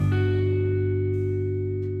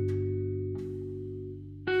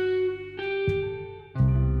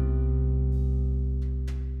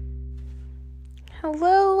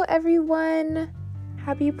Hello, everyone.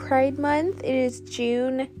 Happy Pride Month. It is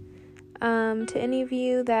June. To any of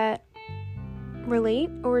you that relate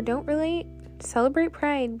or don't relate, celebrate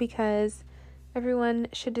Pride because everyone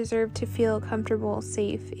should deserve to feel comfortable,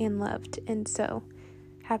 safe, and loved. And so,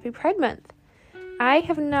 happy Pride Month. I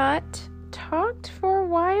have not talked for a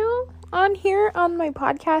while on here on my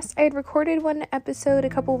podcast. I had recorded one episode a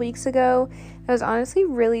couple weeks ago. I was honestly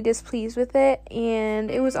really displeased with it,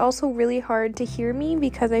 and it was also really hard to hear me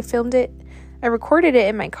because I recorded it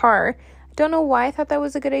in my car. I don't know why I thought that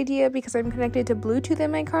was a good idea because I'm connected to Bluetooth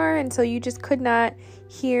in my car, and so you just could not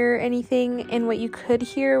hear anything, and what you could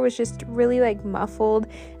hear was just really muffled.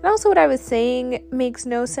 And also what I was saying makes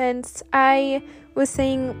no sense. I was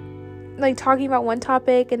saying talking about one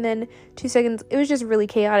topic, and then 2 seconds, it was just really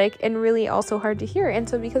chaotic and really also hard to hear. And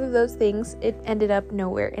so because of those things, it ended up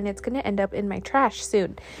nowhere, and it's going to end up in my trash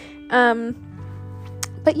soon.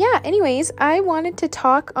 But yeah, anyways, I wanted to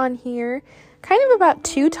talk on here kind of about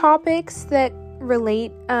 2 topics that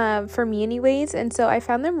relate for me anyways. And so I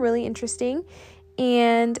found them really interesting.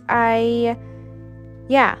 And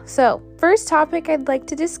so first topic I'd like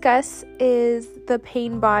to discuss is the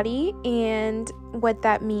pain body and what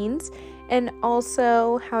that means, and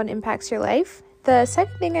also how it impacts your life. The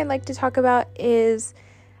second thing I'd like to talk about is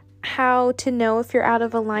how to know if you're out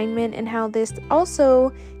of alignment and how this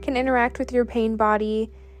also can interact with your pain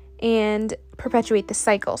body and perpetuate the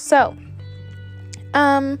cycle. So,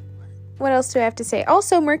 what else do I have to say?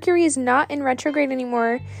 Also, Mercury is not in retrograde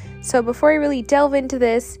anymore. So before I really delve into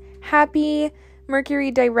this, happy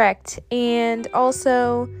Mercury direct. And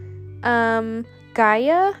also,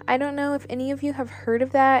 Gaia. I don't know if any of you have heard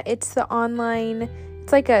of that. It's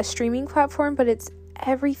it's like a streaming platform, but it's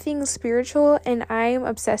everything spiritual, and I'm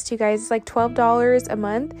obsessed, you guys. It's like $12 a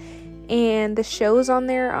month, and the shows on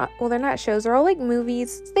there, well, they're not shows, they're all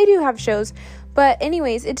movies. They do have shows, but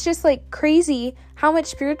anyways, it's just crazy how much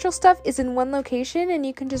spiritual stuff is in one location, and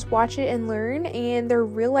you can just watch it and learn, and they're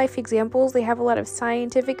real life examples. They have a lot of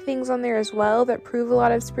scientific things on there as well that prove a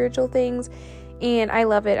lot of spiritual things, and I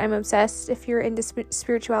love it. I'm obsessed. If you're into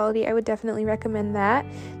spirituality, I would definitely recommend that.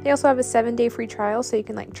 They also have a 7-day free trial, so you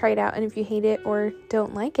can try it out, and if you hate it or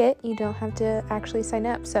don't like it, you don't have to actually sign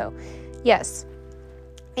up. So yes,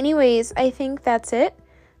 anyways, I think that's it.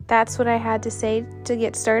 That's what I had to say to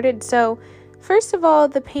get started. So first of all,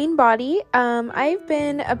 the pain body. I've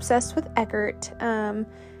been obsessed with Eckhart.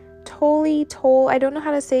 Tolle. I don't know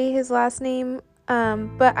how to say his last name,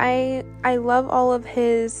 but I love all of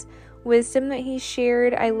his wisdom that he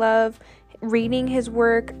shared. I love reading his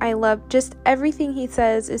work. I love just everything he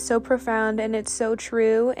says is so profound, and it's so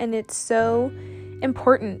true, and it's so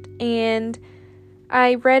important. And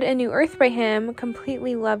I read A New Earth by him,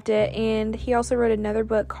 completely loved it, and he also wrote another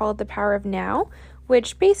book called The Power of Now,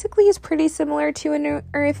 which basically is pretty similar to A New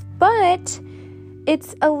Earth, but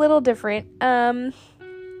it's a little different. And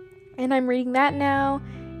I'm reading that now,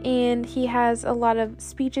 and he has a lot of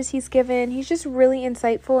speeches he's given. He's just really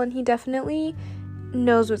insightful, and he definitely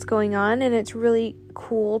knows what's going on, and it's really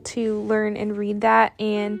cool to learn and read that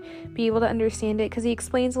and be able to understand it, because he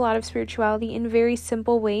explains a lot of spirituality in very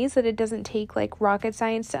simple ways that it doesn't take rocket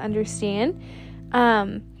science to understand,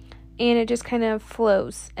 and it just kind of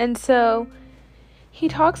flows. And so he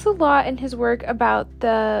talks a lot in his work about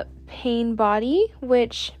the pain body,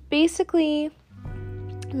 which basically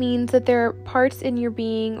means that there are parts in your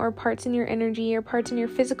being, or parts in your energy, or parts in your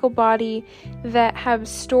physical body that have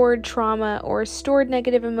stored trauma, or stored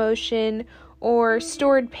negative emotion, or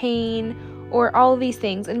stored pain, or all of these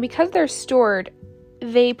things. And because they're stored,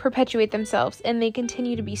 they perpetuate themselves, and they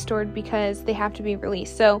continue to be stored because they have to be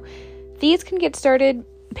released. So these can get started,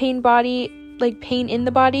 pain in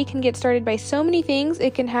the body can get started by so many things.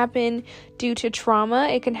 It can happen due to trauma.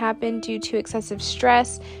 It can happen due to excessive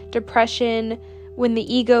stress, depression. When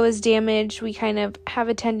the ego is damaged, we kind of have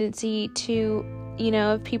a tendency to,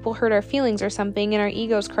 if people hurt our feelings or something and our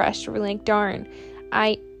ego's crushed, we're like, darn,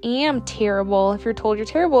 I am terrible. If you're told you're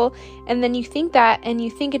terrible, and then you think that, and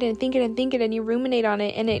you think it and think it and think it, and you ruminate on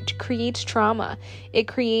it, and it creates trauma. It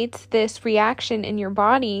creates this reaction in your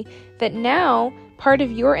body that now part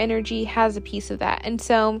of your energy has a piece of that. And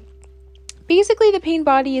so basically, the pain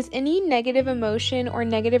body is any negative emotion or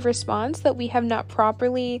negative response that we have not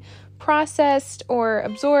properly processed or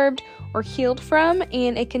absorbed or healed from,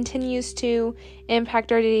 and it continues to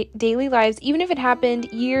impact our daily lives. Even if it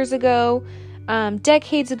happened years ago,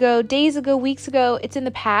 decades ago, days ago, weeks ago, it's in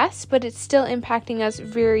the past, but it's still impacting us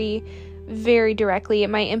very, very directly. It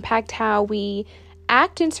might impact how we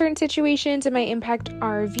act in certain situations. It might impact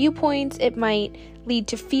our viewpoints. It might lead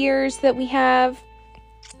to fears that we have.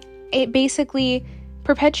 It basically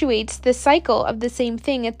perpetuates the cycle of the same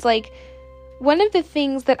thing. It's like, one of the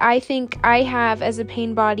things that I think I have as a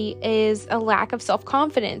pain body is a lack of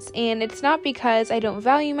self-confidence. And it's not because I don't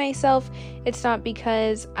value myself. It's not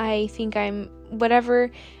because I think I'm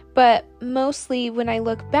whatever. But mostly when I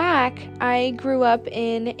look back, I grew up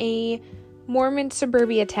in a Mormon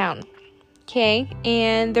suburbia town. Okay,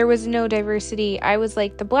 and there was no diversity. I was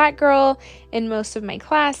like the black girl in most of my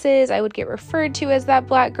classes. I would get referred to as that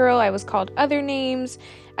black girl. I was called other names.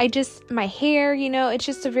 My hair, it's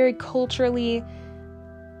just a very culturally,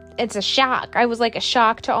 it's a shock. I was like a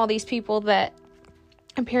shock to all these people that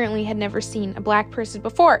apparently had never seen a black person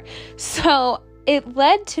before. So it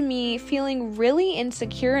led to me feeling really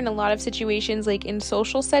insecure in a lot of situations, like in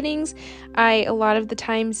social settings. A lot of the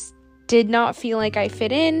times did not feel like I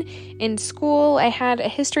fit in school. I had a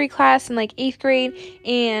history class in like 8th grade,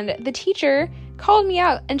 and the teacher called me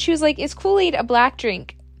out and she was like, "Is Kool-Aid a black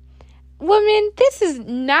drink?" Woman, this is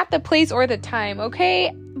not the place or the time,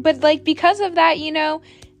 okay? But like, because of that,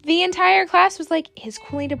 the entire class was like, "Is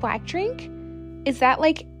Kool-Aid a black drink? Is that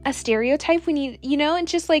like a stereotype we need?"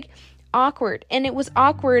 It's just like awkward. And it was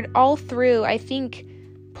awkward all through, I think,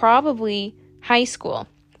 probably high school.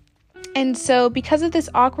 And so because of this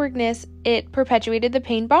awkwardness, it perpetuated the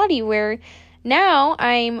pain body, where now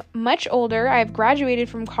I'm much older, I've graduated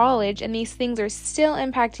from college, and these things are still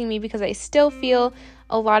impacting me because I still feel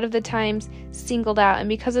a lot of the times singled out. And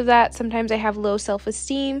because of that, sometimes I have low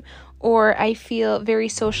self-esteem, or I feel very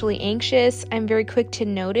socially anxious. I'm very quick to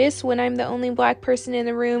notice when I'm the only black person in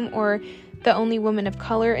the room or the only woman of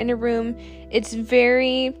color in a room. It's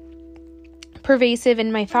very pervasive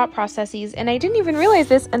in my thought processes, and I didn't even realize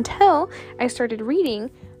this until I started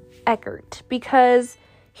reading Eckhart, because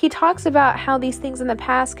he talks about how these things in the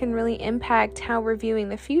past can really impact how we're viewing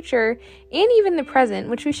the future and even the present,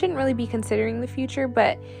 which we shouldn't really be considering the future.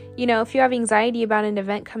 But if you have anxiety about an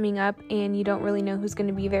event coming up and you don't really know who's going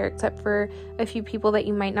to be there except for a few people that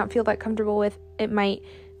you might not feel that comfortable with, it might,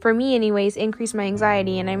 for me anyways, increase my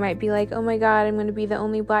anxiety. And I might be like, "Oh my God, I'm going to be the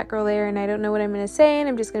only black girl there and I don't know what I'm going to say, and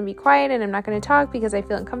I'm just going to be quiet and I'm not going to talk because I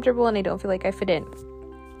feel uncomfortable and I don't feel like I fit in."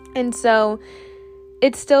 And so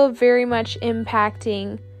it's still very much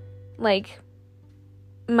impacting like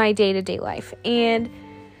my day-to-day life. And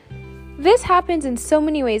this happens in so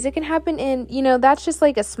many ways. It can happen in, that's just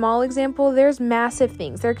like a small example. There's massive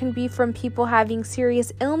things. There can be from people having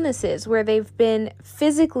serious illnesses where they've been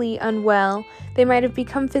physically unwell. They might have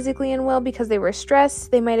become physically unwell because they were stressed.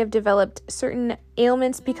 They might have developed certain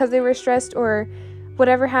ailments because they were stressed or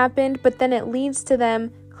whatever happened. But then it leads to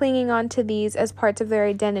them clinging on to these as parts of their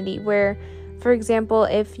identity, where, for example,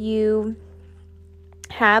 if you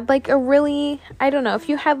had like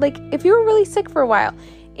if you were really sick for a while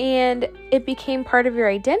and it became part of your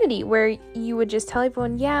identity, where you would just tell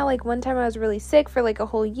everyone, "Yeah, like one time I was really sick for like a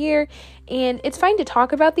whole year." And it's fine to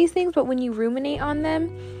talk about these things, but when you ruminate on them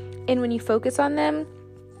and when you focus on them,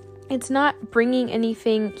 it's not bringing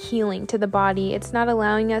anything healing to the body. It's not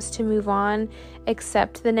allowing us to move on,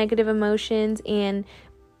 accept the negative emotions and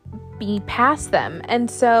be past them. And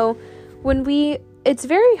so it's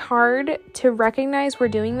very hard to recognize we're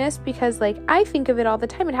doing this, because like I think of it all the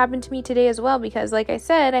time. It happened to me today as well, because like I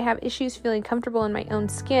said, I have issues feeling comfortable in my own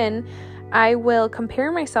skin. I will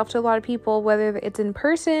compare myself to a lot of people, whether it's in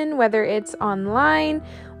person, whether it's online,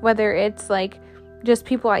 whether it's like just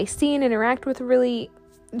people I see and interact with for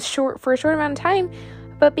a short amount of time.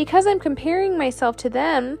 But because I'm comparing myself to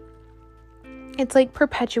them, it's like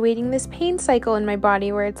perpetuating this pain cycle in my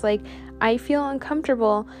body, where it's like I feel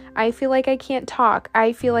uncomfortable. I feel like I can't talk.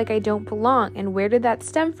 I feel like I don't belong. And where did that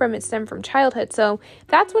stem from? It stemmed from childhood. So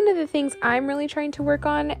that's one of the things I'm really trying to work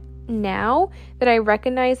on now, that I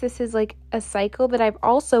recognize this is like a cycle that I've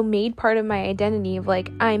also made part of my identity of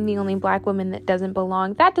like, I'm the only black woman that doesn't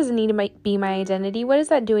belong. That doesn't need to be my identity. What is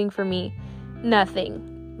that doing for me?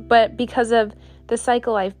 Nothing. But because of the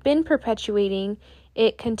cycle I've been perpetuating,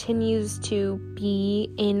 it continues to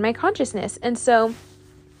be in my consciousness. And so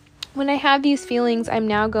when I have these feelings, I'm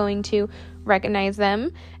now going to recognize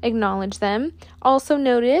them, acknowledge them, also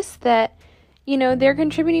notice that, they're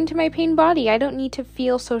contributing to my pain body. I don't need to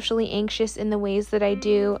feel socially anxious in the ways that I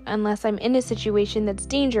do unless I'm in a situation that's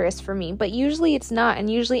dangerous for me. But usually it's not, and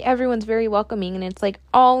usually everyone's very welcoming, and it's like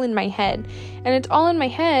all in my head. And it's all in my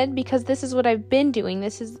head because this is what I've been doing.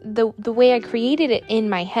 This is the way I created it in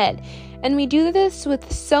my head. And we do this with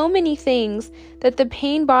so many things, that the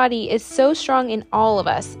pain body is so strong in all of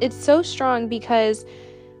us. It's so strong because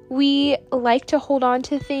we like to hold on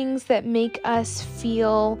to things that make us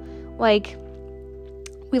feel like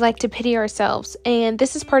we like to pity ourselves. And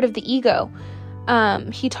this is part of the ego.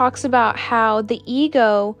 He talks about how the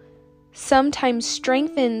ego sometimes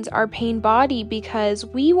strengthens our pain body because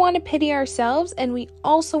we want to pity ourselves and we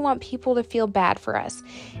also want people to feel bad for us.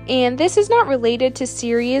 And this is not related to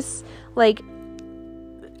serious, like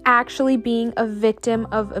actually being a victim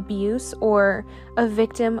of abuse or a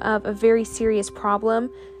victim of a very serious problem.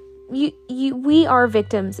 We are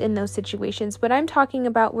victims in those situations, but I'm talking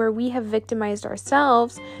about where we have victimized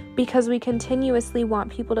ourselves because we continuously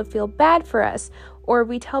want people to feel bad for us, or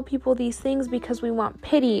we tell people these things because we want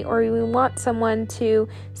pity, or we want someone to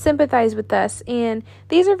sympathize with us. And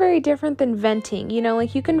these are very different than venting.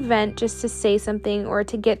 Like you can vent just to say something or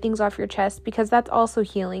to get things off your chest, because that's also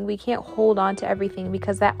healing. We can't hold on to everything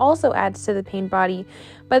because that also adds to the pain body.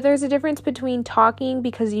 But there's a difference between talking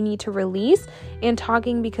because you need to release and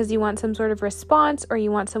talking because you want some sort of response, or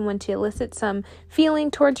you want someone to elicit some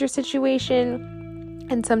feeling towards your situation.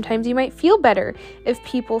 And sometimes you might feel better if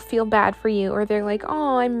people feel bad for you, or they're like,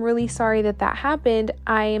 oh, I'm really sorry that happened.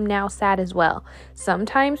 I am now sad as well.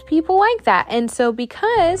 Sometimes people like that. And so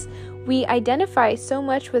because we identify so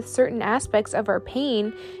much with certain aspects of our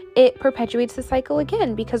pain, it perpetuates the cycle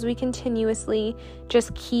again because we continuously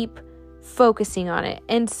just keep focusing on it.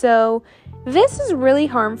 And so this is really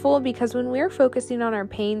harmful because when we're focusing on our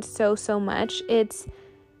pain so much, it's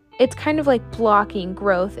kind of like blocking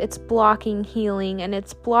growth, it's blocking healing, and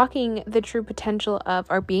it's blocking the true potential of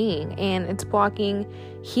our being, and it's blocking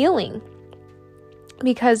healing.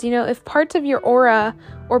 Because, if parts of your aura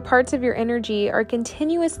or parts of your energy are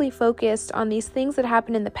continuously focused on these things that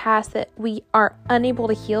happened in the past that we are unable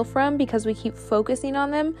to heal from because we keep focusing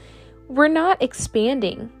on them, we're not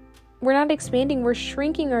expanding. We're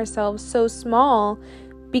shrinking ourselves so small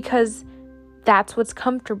because that's what's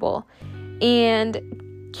comfortable.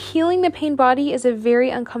 And healing the pain body is a very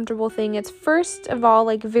uncomfortable thing. It's first of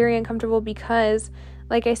all very uncomfortable because,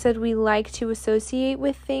 like I said, we like to associate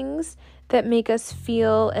with things that make us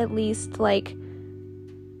feel at least like,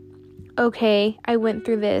 okay, I went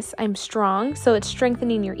through this, I'm strong. So it's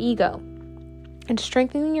strengthening your ego.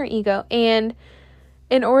 And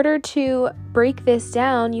in order to break this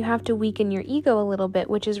down, you have to weaken your ego a little bit,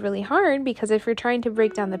 which is really hard because if you're trying to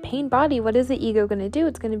break down the pain body, what is the ego going to do?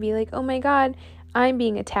 It's going to be like, oh my God, I'm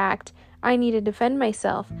being attacked. I need to defend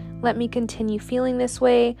myself. Let me continue feeling this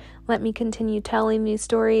way. Let me continue telling these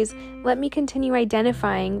stories. Let me continue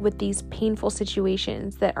identifying with these painful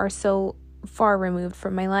situations that are so far removed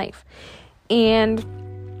from my life. And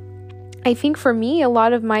I think for me, a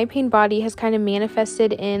lot of my pain body has kind of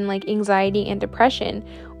manifested in anxiety and depression,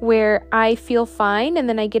 where I feel fine and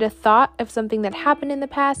then I get a thought of something that happened in the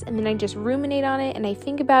past and then I just ruminate on it and I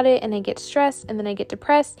think about it and I get stressed and then I get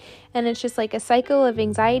depressed, and it's just like a cycle of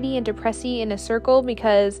anxiety and depression in a circle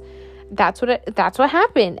because that's what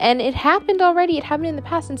happened, and it happened already. It happened in the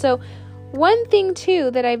past. And so one thing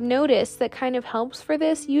too that I've noticed that kind of helps for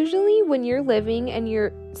this, usually when you're living and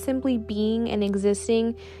you're simply being and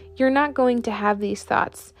existing, you're not going to have these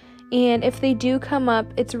thoughts. And if they do come up,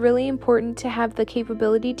 it's really important to have the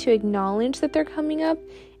capability to acknowledge that they're coming up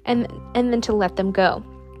and then to let them go.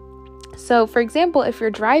 So, for example, if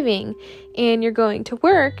you're driving and you're going to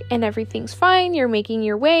work and everything's fine, you're making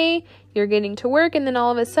your way, you're getting to work, and then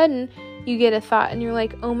all of a sudden you get a thought and you're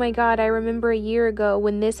like, oh my God, I remember a year ago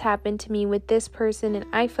when this happened to me with this person and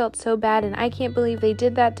I felt so bad and I can't believe they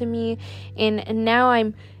did that to me. And now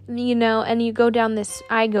I'm, and you go down this,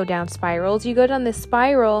 I go down spirals. You go down this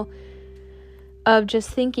spiral of just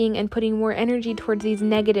thinking and putting more energy towards these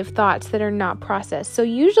negative thoughts that are not processed. So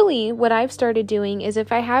usually what I've started doing is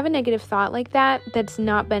if I have a negative thought like that, that's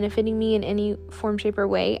not benefiting me in any form, shape, or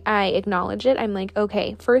way, I acknowledge it. I'm like,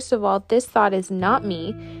 okay, first of all, this thought is not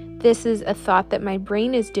me. This is a thought that my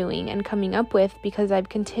brain is doing and coming up with because I've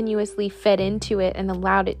continuously fed into it and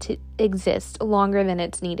allowed it to exist longer than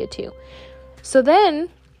it's needed to. So then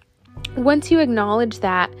once you acknowledge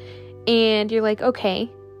that and you're like, okay,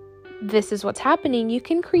 this is what's happening, you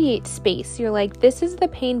can create space. You're like, this is the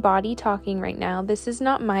pain body talking right now. This is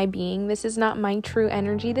not my being. This is not my true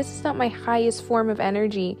energy. This is not my highest form of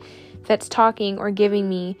energy that's talking or giving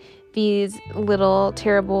me these little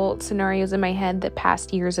terrible scenarios in my head that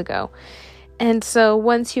passed years ago. And so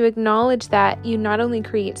once you acknowledge that, you not only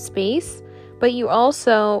create space, but you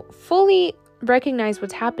also fully recognize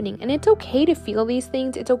what's happening. And it's okay to feel these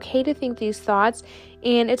things. It's okay to think these thoughts.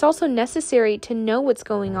 And it's also necessary to know what's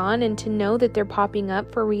going on and to know that they're popping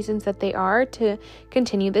up for reasons that they are to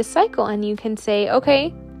continue this cycle. And you can say,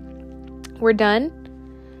 okay, we're done.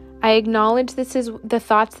 I acknowledge this is the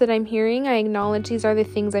thoughts that I'm hearing. I acknowledge these are the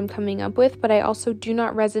things I'm coming up with, but I also do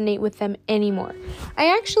not resonate with them anymore.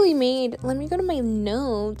 I actually let me go to my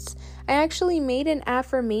notes. I actually made an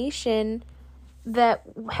affirmation that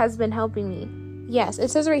has been helping me. Yes, it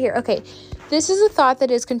says right here. Okay, this is a thought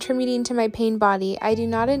that is contributing to my pain body. I do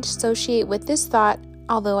not associate with this thought,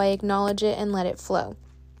 although I acknowledge it and let it flow.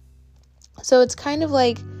 So it's kind of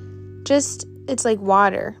like it's like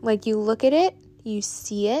water. Like you look at it, you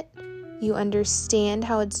see it, you understand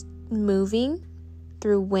how it's moving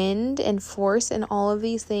through wind and force and all of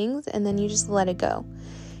these things, and then you just let it go.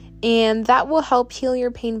 And that will help heal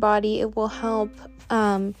your pain body. It will help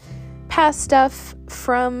pass stuff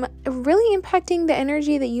from really impacting the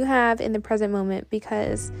energy that you have in the present moment,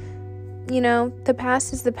 because the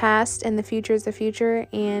past is the past and the future is the future,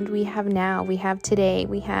 and we have now, we have today,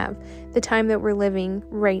 we have the time that we're living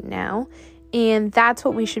right now, and that's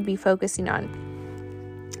what we should be focusing on.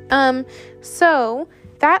 So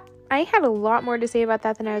that I had a lot more to say about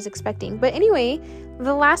that than I was expecting. But anyway,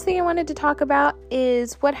 the last thing I wanted to talk about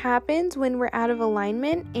is what happens when we're out of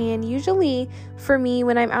alignment. And usually for me,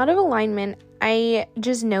 when I'm out of alignment, I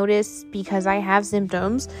just notice because I have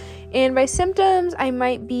symptoms. And by symptoms, I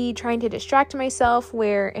might be trying to distract myself,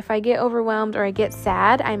 where if I get overwhelmed or I get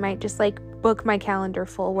sad, I might just book my calendar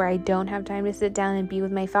full where I don't have time to sit down and be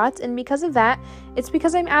with my thoughts. And because of that, it's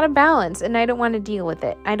because I'm out of balance and I don't want to deal with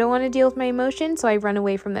it. I don't want to deal with my emotions, so I run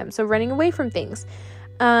away from them. So running away from things.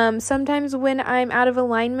 Sometimes when I'm out of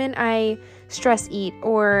alignment, I stress eat,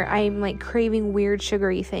 or I'm craving weird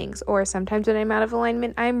sugary things. Or sometimes when I'm out of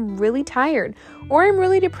alignment, I'm really tired, or I'm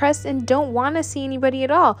really depressed and don't want to see anybody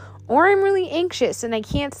at all, or I'm really anxious and I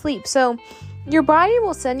can't sleep. So your body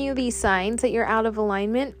will send you these signs that you're out of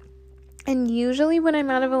alignment. And usually when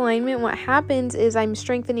I'm out of alignment, what happens is I'm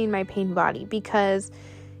strengthening my pain body, because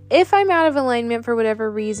if I'm out of alignment for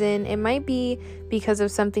whatever reason, it might be because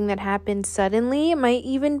of something that happened suddenly. It might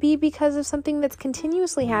even be because of something that's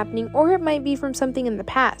continuously happening, or it might be from something in the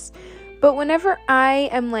past. But whenever I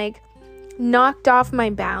am knocked off my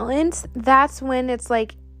balance, that's when it's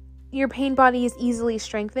your pain body is easily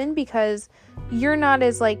strengthened, because you're not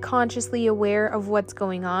as consciously aware of what's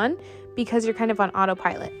going on, because you're kind of on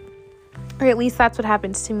autopilot. Or at least that's what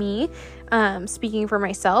happens to me, speaking for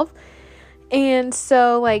myself. And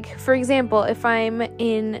so, for example, if I'm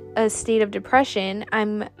in a state of depression,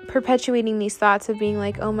 I'm perpetuating these thoughts of being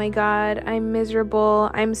oh my God, I'm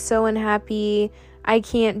miserable, I'm so unhappy, I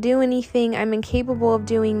can't do anything, I'm incapable of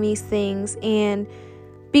doing these things. And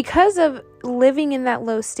because of living in that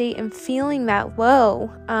low state and feeling that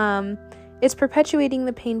low, it's perpetuating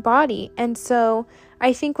the pain body. And so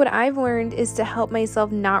I think what I've learned is to help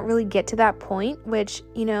myself not really get to that point, which,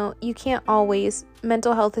 you can't always.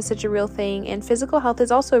 Mental health is such a real thing, and physical health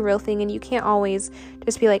is also a real thing, and you can't always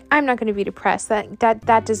just be I'm not going to be depressed.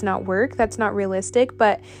 That does not work. That's not realistic.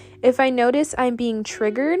 But if I notice I'm being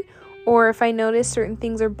triggered, or if I notice certain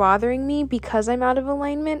things are bothering me because I'm out of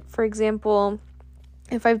alignment, for example,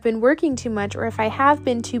 if I've been working too much, or if I have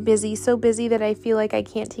been too busy, so busy that I feel like I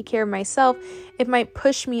can't take care of myself, it might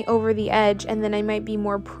push me over the edge, and then I might be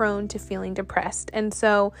more prone to feeling depressed. And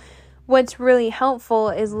so what's really helpful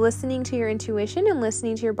is listening to your intuition and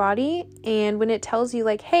listening to your body. And when it tells you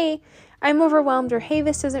hey, I'm overwhelmed, or hey,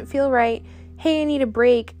 this doesn't feel right, hey, I need a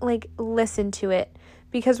break, listen to it,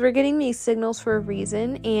 because we're getting these signals for a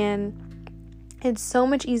reason. And it's so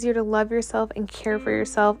much easier to love yourself and care for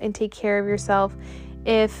yourself and take care of yourself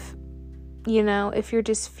if you're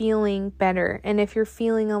just feeling better, and if you're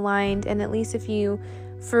feeling aligned, and at least if you,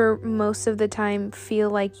 for most of the time, feel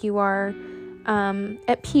like you are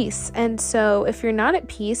at peace. And so if you're not at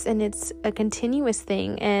peace, and it's a continuous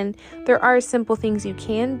thing, and there are simple things you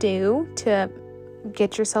can do to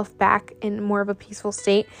get yourself back in more of a peaceful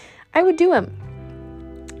state, I would do them.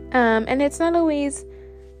 And it's not always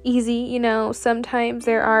easy, sometimes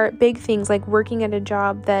there are big things like working at a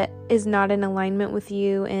job that is not in alignment with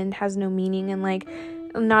you and has no meaning, and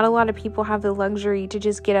not a lot of people have the luxury to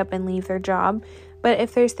just get up and leave their job. But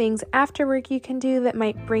if there's things after work you can do that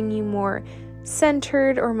might bring you more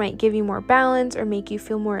centered, or might give you more balance, or make you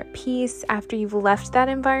feel more at peace after you've left that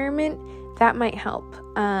environment, that might help.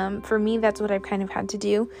 For me, that's what I've kind of had to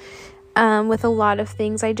do with a lot of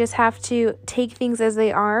things. I just have to take things as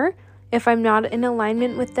they are. If I'm not in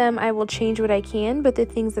alignment with them, I will change what I can, but the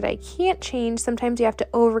things that I can't change, sometimes you have to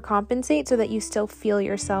overcompensate so that you still feel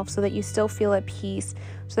yourself, so that you still feel at peace,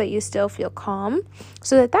 so that you still feel calm,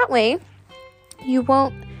 so that way you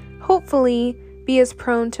won't, hopefully, be as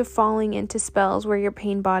prone to falling into spells where your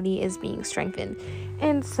pain body is being strengthened.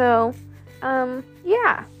 And so, I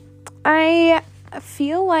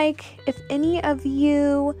feel like if any of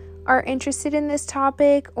you are interested in this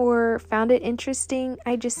topic or found it interesting,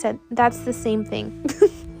 I just said that's the same thing.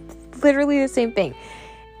 Literally the same thing.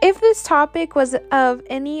 If this topic was of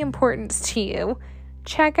any importance to you,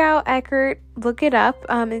 check out Eckhart, look it up.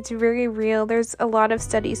 It's very real. There's a lot of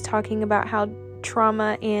studies talking about how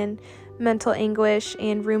trauma and mental anguish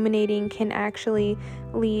and ruminating can actually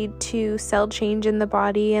lead to cell change in the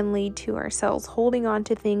body and lead to our cells holding on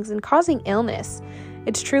to things and causing illness.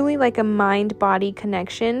 It's truly like a mind-body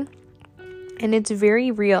connection, and it's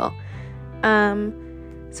very real.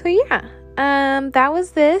 So yeah, that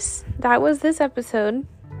was this episode.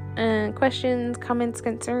 Questions, comments,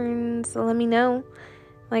 concerns, let me know.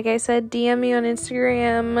 Like I said, DM me on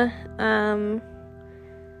Instagram,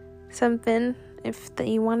 something if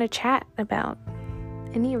you want to chat about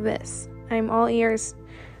any of this. I'm all ears.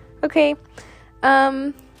 Okay,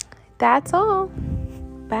 that's all.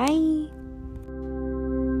 Bye.